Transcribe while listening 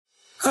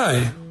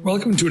Hi,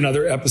 welcome to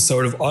another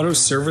episode of Auto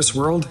Service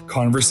World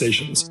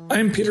Conversations.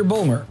 I am Peter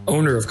Bulmer,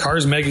 owner of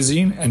Cars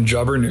Magazine and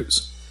Jobber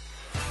News.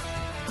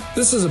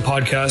 This is a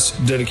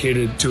podcast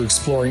dedicated to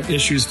exploring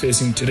issues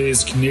facing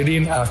today's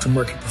Canadian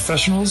aftermarket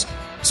professionals,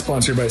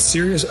 sponsored by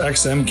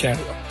SiriusXM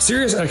Canada.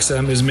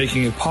 SiriusXM is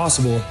making it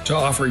possible to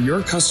offer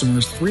your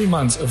customers 3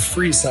 months of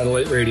free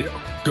satellite radio.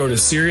 Go to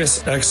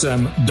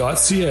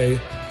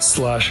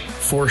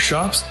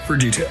SiriusXM.ca/4shops for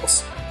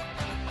details.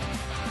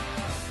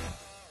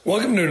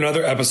 Welcome to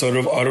another episode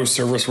of Auto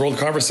Service World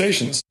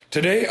Conversations.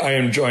 Today, I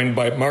am joined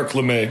by Mark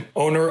LeMay,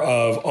 owner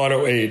of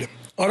AutoAid.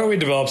 AutoAid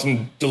develops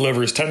and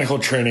delivers technical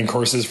training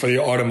courses for the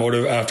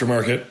automotive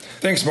aftermarket.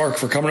 Thanks, Mark,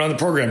 for coming on the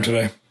program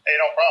today. Hey,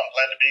 no problem.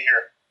 Glad to be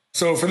here.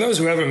 So for those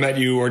who haven't met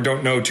you or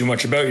don't know too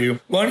much about you,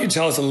 why don't you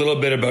tell us a little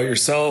bit about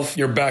yourself,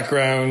 your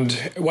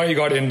background, why you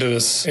got into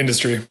this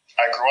industry?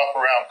 I grew up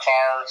around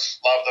cars,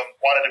 loved them,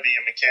 wanted to be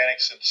a mechanic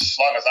since as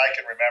long as I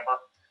can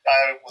remember.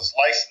 I was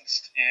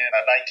licensed in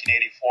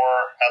 1984,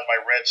 had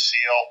my red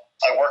seal.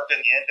 I worked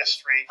in the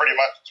industry pretty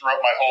much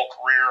throughout my whole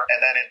career.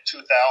 And then in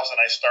 2000,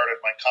 I started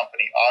my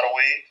company,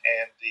 AutoAid.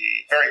 And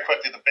very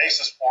quickly, the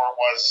basis for it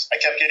was I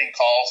kept getting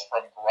calls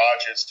from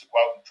garages to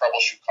go out and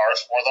troubleshoot cars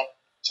for them.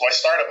 So I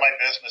started my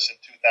business in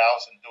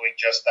 2000 doing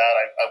just that.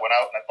 I went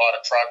out and I bought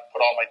a truck,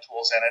 put all my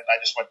tools in it, and I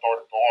just went door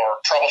to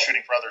door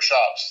troubleshooting for other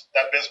shops.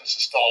 That business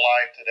is still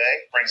alive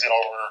today, brings in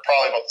over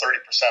probably about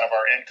 30% of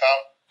our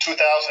income.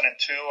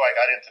 2002, I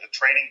got into the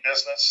training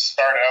business,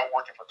 started out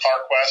working for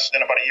CarQuest.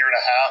 Then about a year and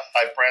a half,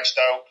 I branched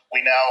out.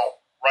 We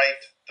now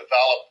write,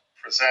 develop,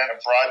 present,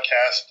 and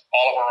broadcast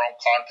all of our own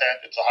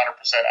content. It's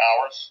 100%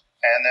 ours.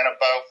 And then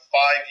about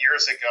 5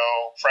 years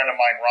ago, a friend of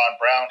mine,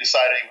 Ron Brown,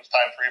 decided it was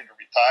time for him to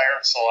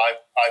retire. So I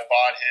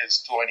bought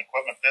his tooling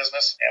equipment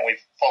business, and we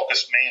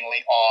focused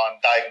mainly on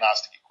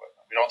diagnostic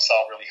equipment. We don't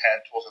sell really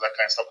hand tools or that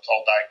kind of stuff. It's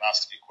all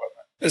diagnostic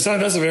equipment. That's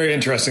a very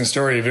interesting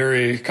story,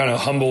 very kind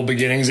of humble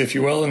beginnings, if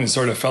you will, and you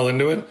sort of fell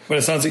into it. But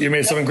it sounds like you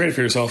made something great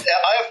for yourself. Yeah,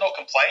 I have no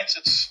complaints.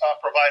 It's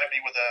provided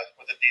me with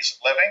a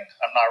decent living.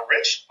 I'm not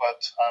rich,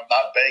 but I'm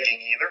not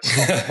begging either.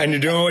 So. And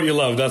you're doing what you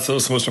love. That's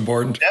what's most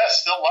important. Yeah,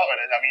 still loving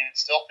it. I mean, it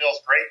still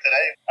feels great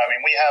today. I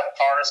mean, we have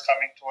cars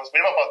coming to us. We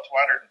have about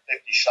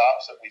 250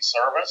 shops that we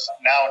service,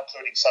 now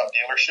including some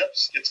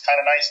dealerships. It's kind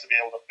of nice to be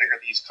able to figure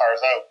these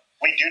cars out.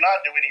 We do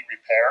not do any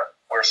repair.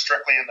 We're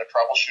strictly in the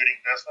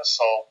troubleshooting business,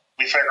 so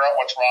we figure out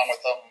what's wrong with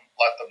them,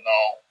 let them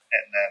know,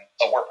 and then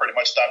we're pretty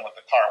much done with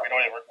the car. We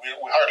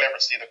hardly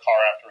ever see the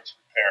car after it's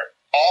repaired.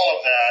 All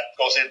of that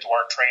goes into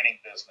our training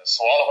business.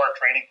 So all of our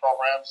training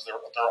programs, they're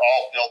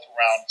all built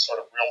around sort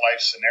of real life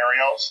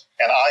scenarios,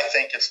 and I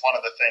think it's one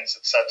of the things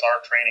that sets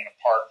our training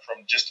apart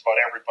from just about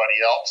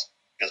everybody else.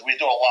 Because we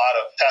do a lot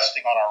of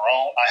testing on our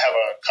own. I have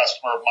a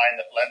customer of mine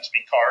that lends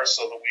me cars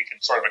so that we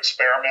can sort of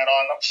experiment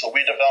on them. So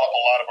we develop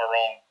a lot of our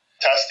own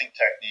testing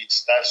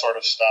techniques, that sort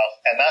of stuff.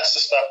 And that's the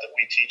stuff that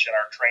we teach in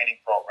our training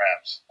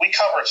programs. We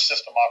cover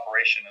system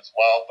operation as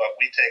well, but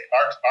we take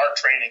our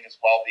training is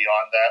well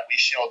beyond that. We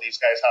show these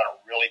guys how to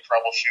really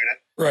troubleshoot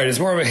it. Right. It's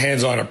more of a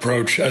hands-on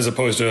approach as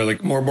opposed to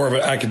like more of an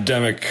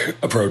academic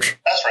approach.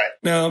 That's right.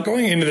 Now,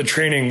 going into the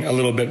training a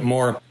little bit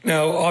more.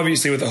 Now,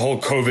 obviously with the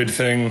whole COVID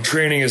thing,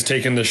 training has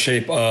taken the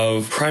shape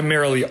of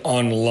primarily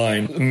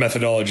online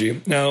methodology.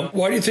 Now,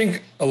 why do you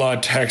think a lot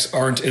of techs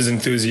aren't as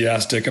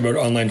enthusiastic about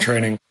online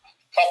training?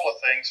 Couple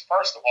of things.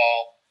 First of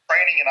all,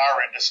 training in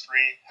our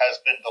industry has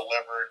been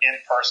delivered in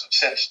person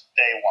since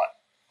day one.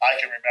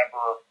 I can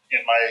remember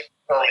in my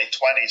early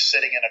 20s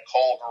sitting in a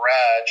cold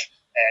garage,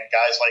 and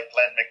guys like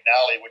Glenn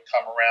McNally would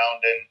come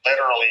around and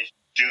literally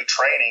do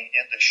training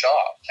in the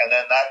shop. And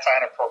then that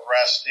kind of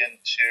progressed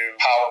into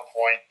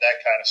PowerPoint, that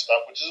kind of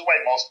stuff, which is the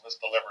way most of us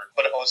delivered.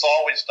 But it was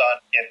always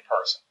done in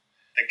person.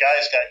 The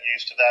guys got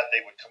used to that.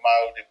 They would come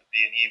out. It would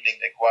be an evening.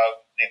 They'd go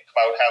out,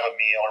 have a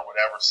meal or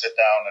whatever, sit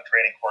down. The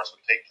training course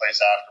would take place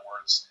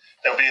afterwards.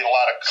 There would be a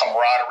lot of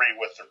camaraderie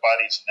with their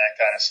buddies and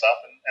that kind of stuff.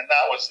 And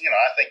that was,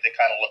 I think they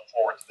kind of looked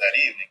forward to that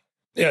evening.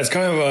 Yeah, it's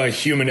kind of a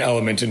human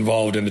element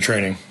involved in the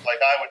training. Like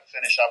I would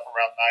finish up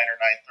around 9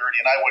 or 9:30,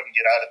 and I wouldn't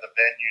get out of the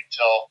venue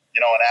till,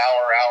 an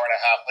hour and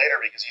a half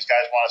later because these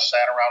guys want to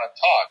stand around and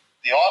talk.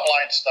 The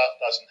online stuff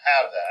doesn't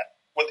have that.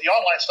 With the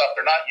online stuff,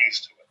 they're not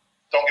used to it.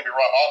 Don't get me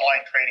wrong,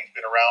 online training's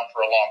been around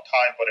for a long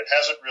time, but it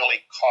hasn't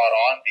really caught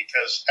on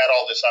because it had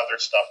all this other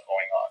stuff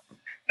going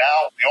on.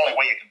 Now, the only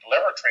way you can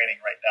deliver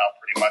training right now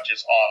pretty much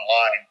is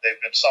online.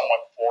 They've been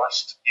somewhat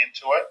forced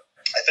into it.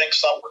 I think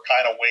some were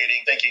kind of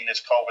waiting, thinking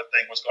this COVID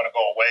thing was going to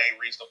go away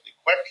reasonably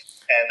quick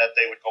and that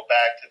they would go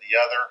back to the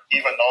other.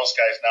 Even those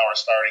guys now are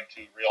starting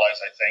to realize,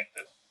 I think,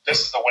 that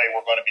this is the way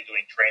we're going to be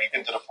doing training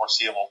into the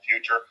foreseeable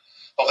future.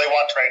 So if they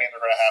want training,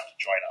 they're going to have to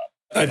join up.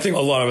 I think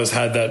a lot of us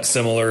had that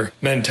similar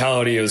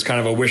mentality. It was kind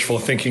of a wishful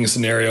thinking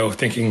scenario,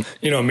 thinking,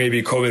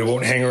 maybe COVID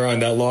won't hang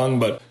around that long,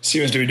 but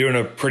seems to be doing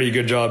a pretty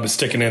good job of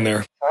sticking in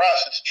there. For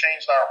us, it's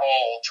changed our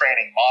whole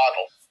training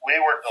model. we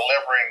were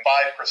delivering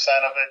 5%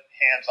 of it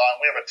hands-on.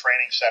 We have a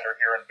training center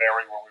here in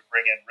Barrie where we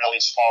bring in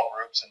really small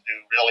groups and do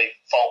really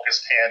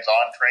focused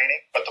hands-on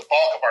training. But the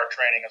bulk of our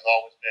training has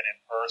always been in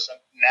person.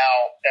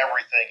 Now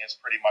everything is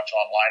pretty much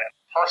online. And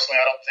personally,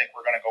 I don't think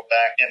we're going to go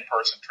back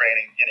in-person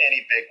training in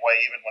any big way,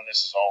 even when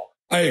this is over.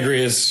 I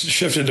agree. It's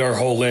shifted our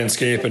whole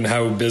landscape and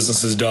how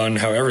business is done,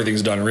 how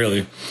everything's done,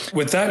 really.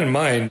 With that in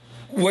mind,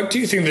 what do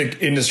you think the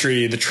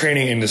industry, the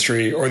training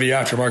industry, or the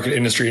aftermarket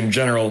industry in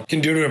general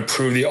can do to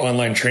improve the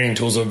online training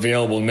tools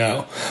available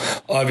now?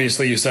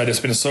 Obviously, you said it's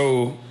been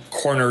so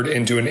cornered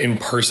into an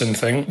in-person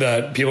thing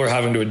that people are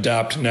having to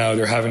adapt now.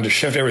 They're having to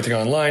shift everything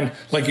online.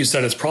 Like you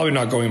said, it's probably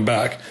not going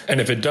back.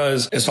 And if it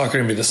does, it's not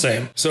going to be the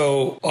same.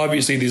 So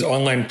obviously, these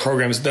online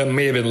programs that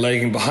may have been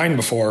lagging behind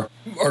before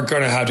are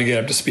going to have to get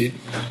up to speed.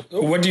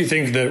 What do you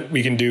think that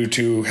we can do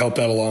to help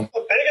that along?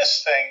 The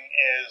biggest thing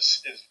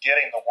is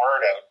getting the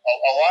word out.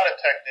 A lot of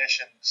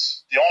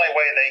technicians, the only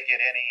way they get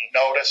any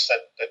notice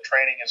that the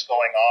training is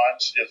going on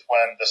is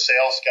when the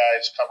sales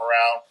guys come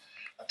around.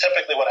 And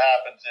typically what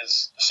happens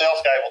is the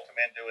sales guy will come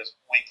in, do his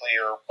weekly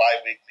or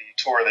bi-weekly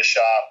tour of the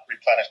shop,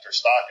 replenish their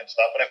stock and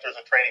stuff. And if there's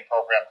a training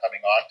program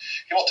coming on,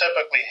 he will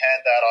typically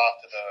hand that off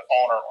to the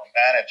owner or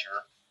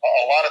manager.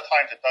 A lot of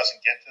times it doesn't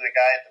get to the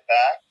guy at the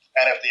back.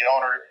 And if the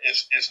owner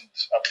isn't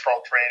a pro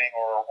training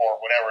or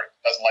whatever,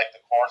 doesn't like the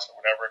course or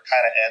whatever, it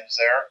kind of ends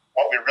there.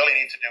 What we really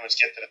need to do is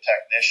get to the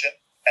technician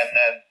and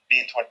then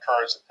need to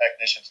encourage the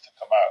technicians to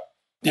come out.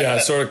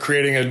 Yeah, sort of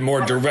creating a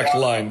more direct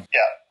line.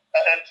 Yeah.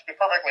 And to be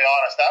perfectly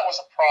honest, that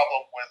was a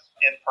problem with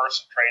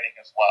in-person training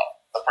as well.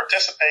 The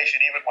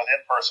participation, even with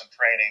in-person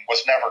training,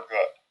 was never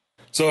good.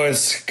 So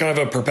it's kind of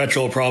a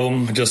perpetual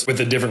problem, just with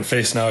a different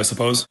face now, I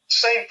suppose.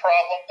 Same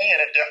problem in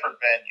a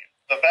different venue.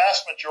 The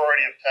vast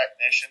majority of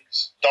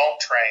technicians don't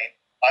train.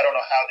 I don't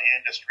know how the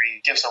industry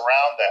gets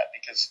around that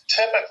because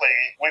typically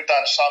we've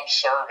done some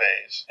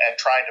surveys and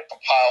trying to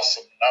compile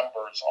some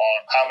numbers on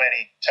how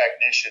many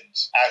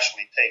technicians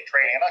actually take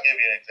training. And I'll give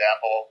you an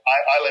example.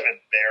 I live in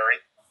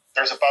Barrie.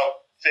 There's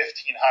about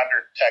 1,500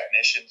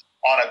 technicians.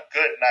 On a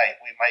good night,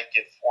 we might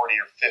get 40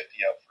 or 50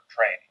 out for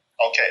training.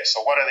 Okay,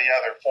 so what are the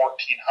other 1,400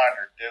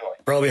 doing?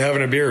 Probably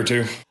having a beer or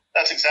two.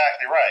 That's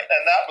exactly right.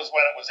 And that was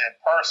when it was in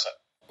person.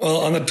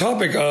 Well, on the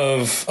topic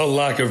of a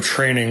lack of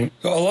training,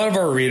 a lot of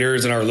our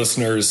readers and our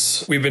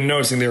listeners, we've been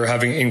noticing they were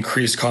having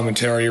increased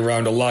commentary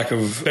around a lack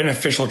of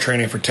beneficial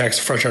training for techs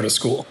fresh out of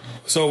school.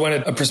 So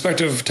when a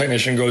prospective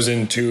technician goes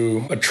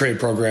into a trade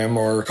program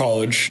or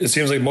college, it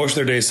seems like most of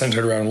their day is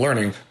centered around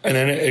learning, and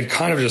then it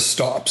kind of just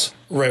stops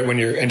right when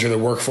you enter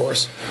the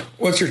workforce.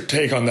 What's your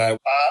take on that?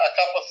 A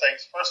couple of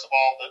things. First of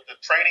all, the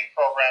training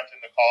programs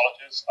in the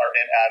colleges are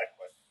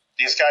inadequate.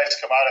 These guys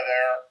come out of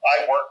there. I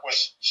work with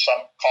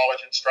some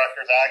college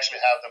instructors. I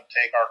actually have them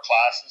take our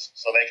classes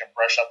so they can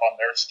brush up on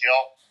their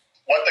skill.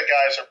 What the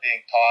guys are being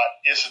taught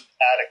isn't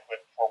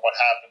adequate for what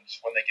happens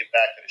when they get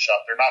back to the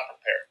shop. They're not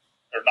prepared.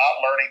 They're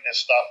not learning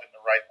this stuff in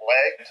the right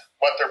way.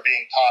 What they're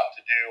being taught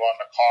to do on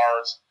the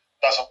cars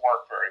doesn't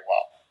work very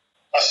well.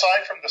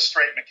 Aside from the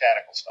straight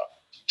mechanical stuff,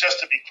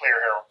 just to be clear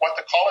here, what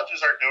the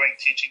colleges are doing,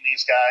 teaching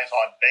these guys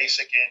on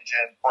basic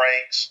engine,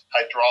 brakes,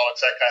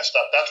 hydraulics, that kind of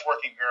stuff, that's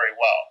working very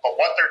well. But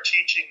what they're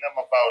teaching them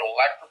about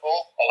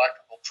electrical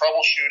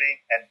troubleshooting,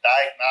 and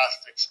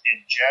diagnostics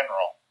in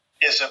general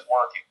isn't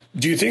working.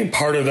 Do you think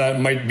part of that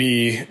might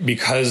be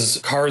because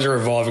cars are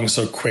evolving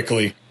so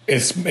quickly?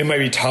 It might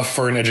be tough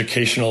for an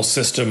educational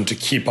system to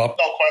keep up?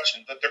 No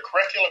question. The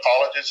curriculum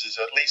colleges is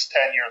at least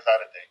 10 years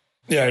out of date.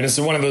 Yeah, and it's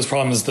one of those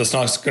problems that's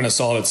not going to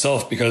solve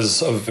itself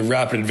because of the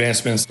rapid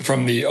advancements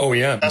from the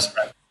OEMs. That's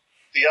right.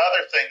 The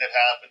other thing that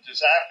happens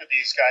is after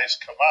these guys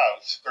come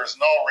out, there's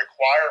no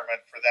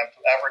requirement for them to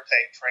ever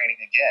take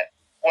training again.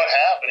 What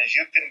happened is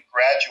you can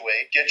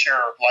graduate, get your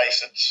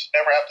license,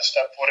 never have to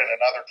step foot in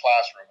another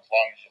classroom as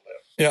long as you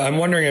live. Yeah, I'm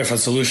wondering if a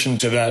solution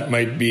to that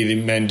might be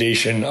the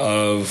mandation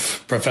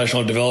of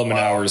professional development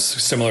hours,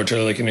 similar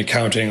to like an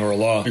accounting or a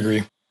law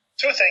degree.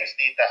 Two things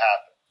need to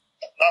happen.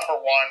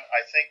 Number one,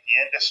 I think the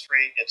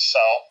industry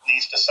itself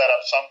needs to set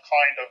up some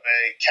kind of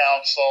a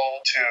council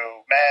to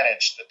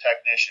manage the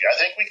technician. I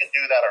think we can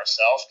do that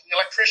ourselves. The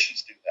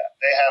electricians do that.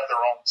 They have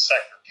their own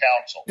sector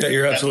council. Yeah,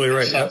 you're absolutely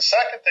right. The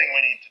second thing we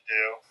need to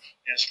do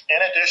is,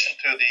 in addition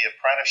to the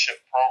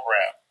apprenticeship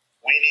program,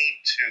 we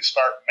need to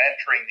start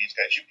mentoring these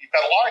guys. You've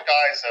got a lot of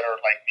guys that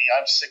are like me.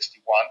 I'm 61.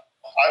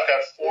 I've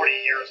got 40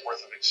 years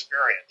worth of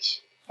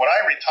experience. When I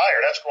retire,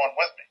 that's going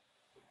with me.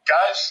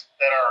 Guys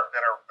that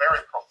are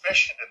very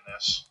proficient in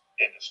this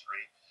industry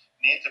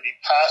need to be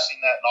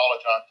passing that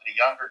knowledge on to the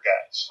younger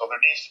guys. So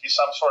there needs to be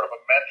some sort of a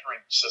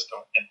mentoring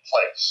system in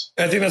place.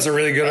 I think that's a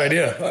really good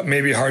idea.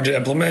 Maybe hard to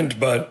implement,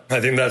 but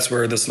I think that's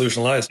where the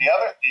solution lies. The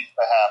other thing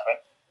to happen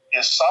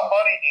is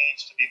somebody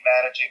needs to be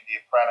managing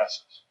the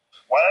apprentices.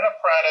 When an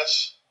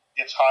apprentice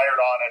gets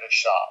hired on at a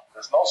shop,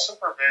 there's no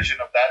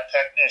supervision of that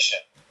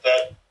technician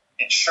that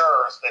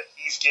ensures that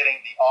he's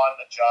getting the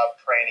on-the-job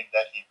training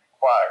that he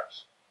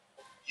requires.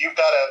 You've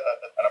got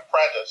an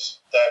apprentice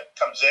that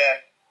comes in,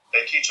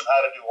 they teach him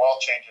how to do oil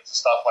changes and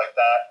stuff like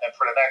that, and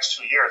for the next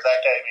 2 years,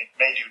 that guy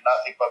may do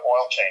nothing but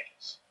oil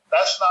changes.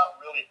 That's not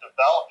really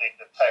developing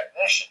the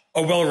technician.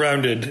 A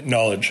well-rounded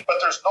knowledge. But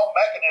there's no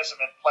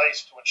mechanism in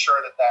place to ensure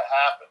that that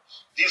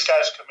happens. These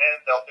guys come in,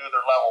 they'll do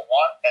their level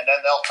 1, and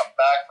then they'll come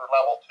back for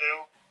level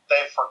 2.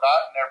 They've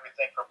forgotten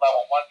everything from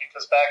level 1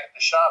 because back at the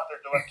shop,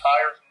 they're doing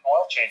tires and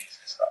oil changes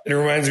and stuff. It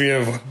reminds me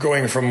of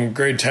going from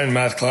grade 10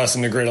 math class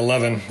into grade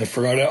 11. They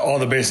forgot all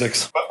the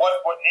basics. But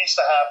what needs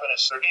to happen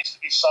is there needs to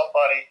be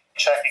somebody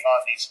checking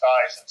on these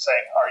guys and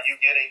saying, are you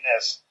getting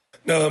this?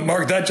 No,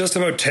 Mark, that just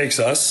about takes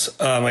us.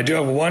 I do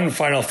have one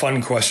final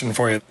fun question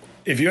for you.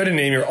 If you had to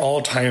name your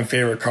all-time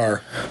favorite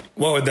car,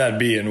 what would that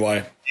be and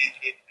why?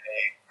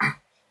 A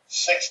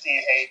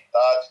 68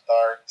 Dodge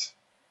Dart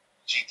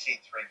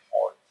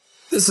GT340.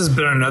 This has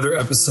been another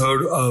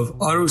episode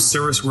of Auto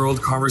Service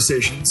World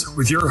Conversations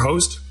with your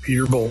host,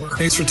 Peter Bowler.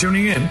 Thanks for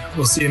tuning in.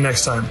 We'll see you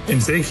next time.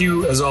 And thank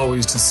you, as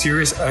always, to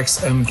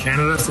SiriusXM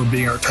Canada for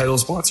being our title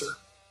sponsor.